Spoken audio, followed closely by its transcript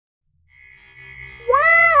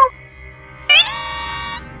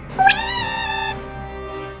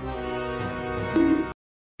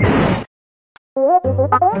Hey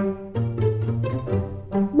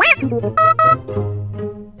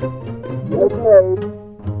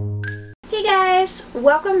guys,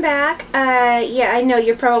 welcome back. Yeah, I know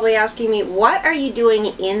you're probably asking me, what are you doing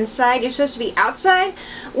inside? You're supposed to be outside?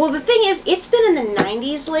 Well, the thing is, it's been in the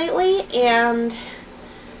 90s lately, and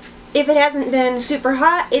if it hasn't been super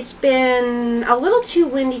hot, it's been a little too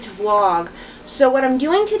windy to vlog. So what I'm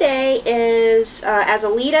doing today is, as a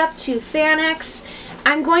lead up to FanX,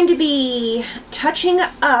 I'm going to be touching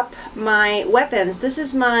up my weapons. This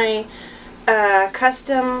is my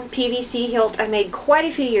custom PVC hilt I made quite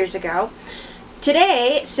a few years ago.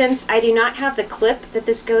 Today, since I do not have the clip that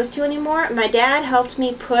this goes to anymore, my dad helped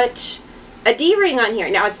me put a D-ring on here.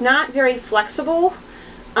 Now, it's not very flexible.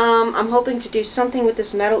 I'm hoping to do something with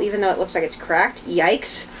this metal, even though it looks like it's cracked.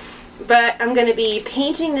 Yikes. But I'm going to be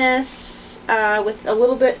painting this with a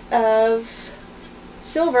little bit of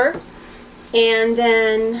silver, and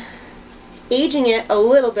then aging it a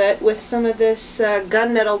little bit with some of this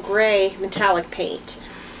gunmetal gray metallic paint.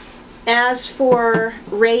 As for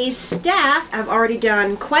Ray's staff, I've already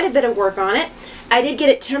done quite a bit of work on it. I did get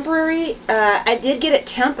it temp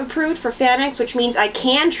approved for FanX, which means I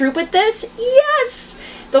can troop with this. Yes!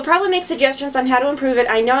 They'll probably make suggestions on how to improve it.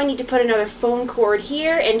 I know I need to put another foam cord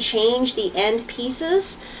here and change the end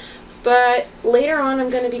pieces, but later on I'm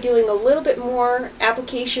going to be doing a little bit more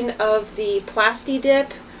application of the Plasti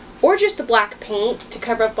Dip, or just the black paint to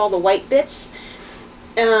cover up all the white bits.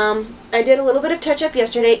 I did a little bit of touch-up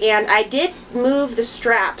yesterday, and I did move the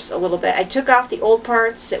straps a little bit. I took off the old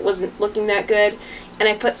parts, it wasn't looking that good, and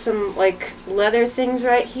I put some like leather things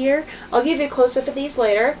right here. I'll give you a close-up of these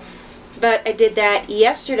later, but I did that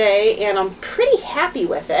yesterday, and I'm pretty happy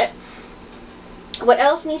with it. What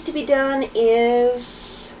else needs to be done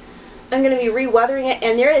is I'm going to be re-weathering it,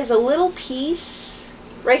 and there is a little piece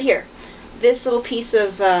right here. This little piece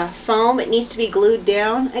of foam, it needs to be glued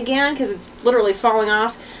down again because it's literally falling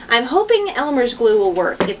off. I'm hoping Elmer's glue will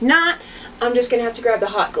work. If not, I'm just going to have to grab the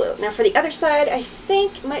hot glue. Now for the other side, I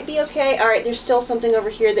think it might be okay. Alright, there's still something over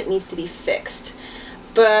here that needs to be fixed.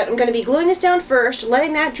 But I'm going to be gluing this down first,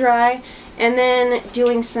 letting that dry, and then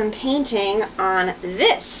doing some painting on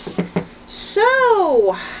this.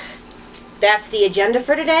 So, that's the agenda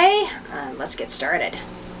for today. Let's get started.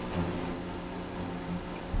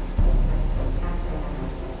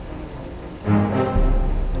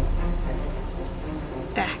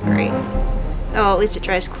 Great. Oh, at least it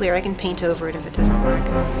dries clear. I can paint over it if it doesn't work.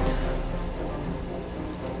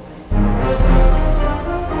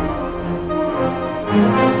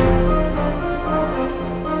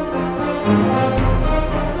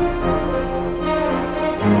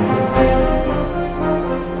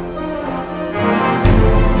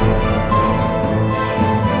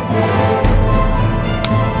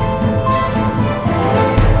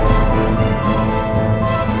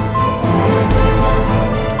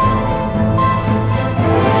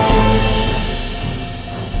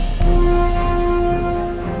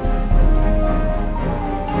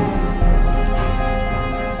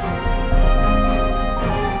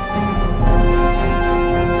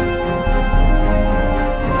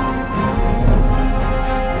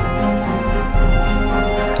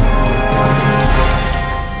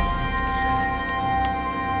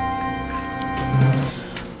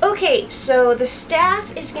 Okay, so the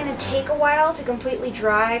staff is going to take a while to completely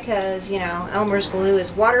dry because, you know, Elmer's glue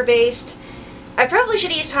is water-based. I probably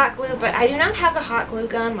should have used hot glue, but I do not have the hot glue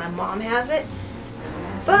gun. My mom has it.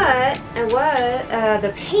 But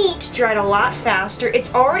the paint dried a lot faster.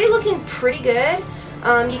 It's already looking pretty good.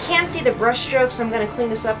 You can see the brush strokes, so I'm going to clean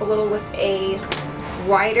this up a little with a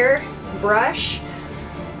wider brush.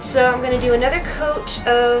 So I'm going to do another coat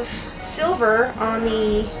of silver on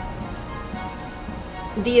the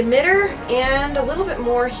emitter and a little bit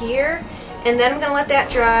more here, and then I'm going to let that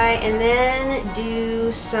dry and then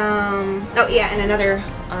do some, oh yeah, and another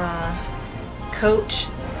coat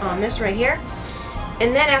on this right here.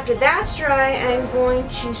 And then after that's dry, I'm going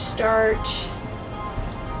to start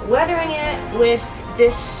weathering it with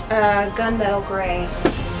this gunmetal gray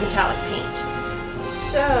metallic paint.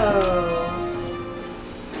 So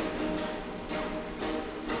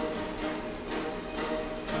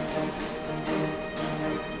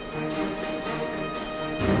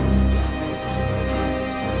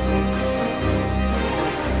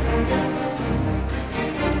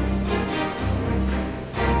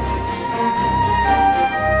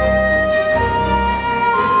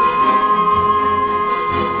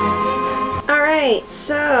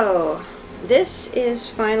so this is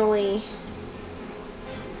finally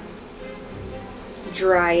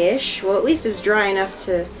dry-ish. Well, at least it's dry enough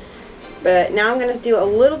to But now I'm going to do a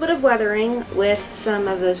little bit of weathering with some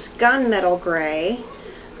of this gunmetal gray.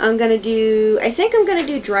 I think I'm going to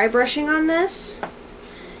do dry brushing on this,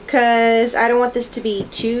 because I don't want this to be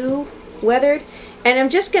too weathered. And I'm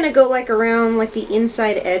just going to go like around like the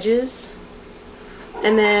inside edges.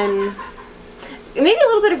 And then maybe a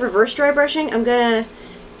little bit of reverse dry brushing. I'm going to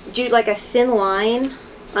do like a thin line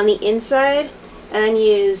on the inside, and then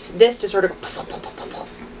use this to sort of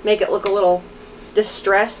make it look a little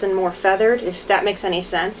distressed and more feathered, if that makes any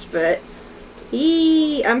sense. But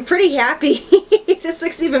I'm pretty happy. This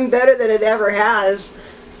looks even better than it ever has.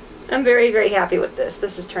 I'm very, very happy with this.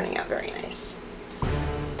 This is turning out very nice.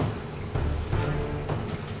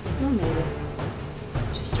 Oh, maybe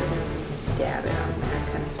just sort of dab it on there,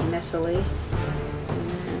 kind of messily. And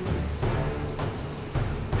then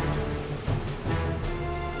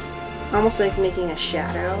almost like making a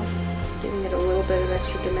shadow, giving it a little bit of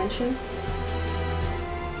extra dimension.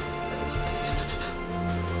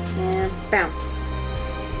 And bam.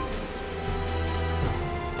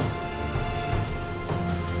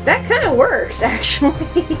 That kind of works, actually.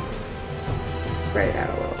 Spread it out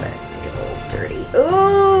a little bit, make it a little dirty.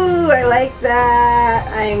 Ooh, I like that.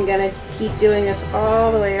 I am gonna keep doing this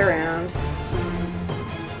all the way around. So,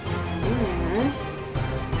 there.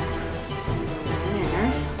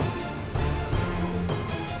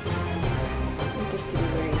 I want this to be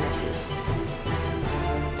very messy.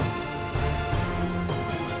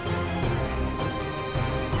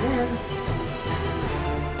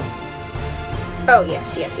 Oh,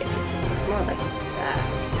 yes, more like that.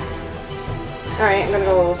 Alright, I'm gonna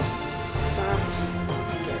go a little softer.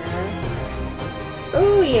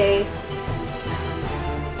 Oh, yay.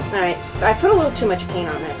 Alright, I put a little too much paint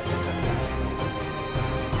on there, but it's okay.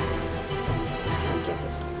 I'll give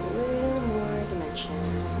this a little more dimension.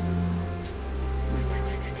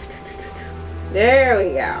 There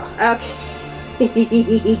we go. Okay.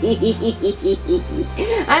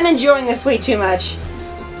 I'm enjoying this way too much.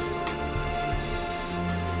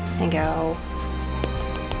 And go.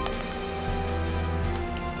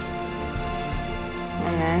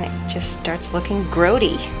 And then it just starts looking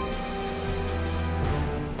grody.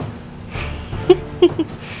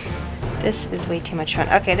 This is way too much fun.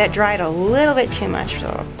 Okay, that dried a little bit too much,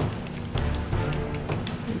 so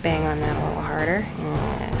bang on that a little harder.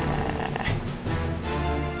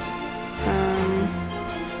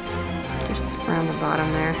 Just around the bottom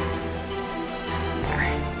there.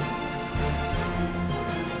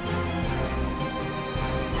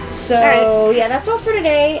 So, yeah, that's all for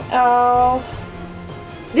today.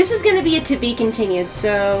 This is going to be a to be continued,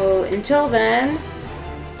 so until then,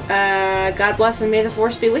 God bless and may the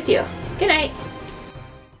Force be with you. Good night.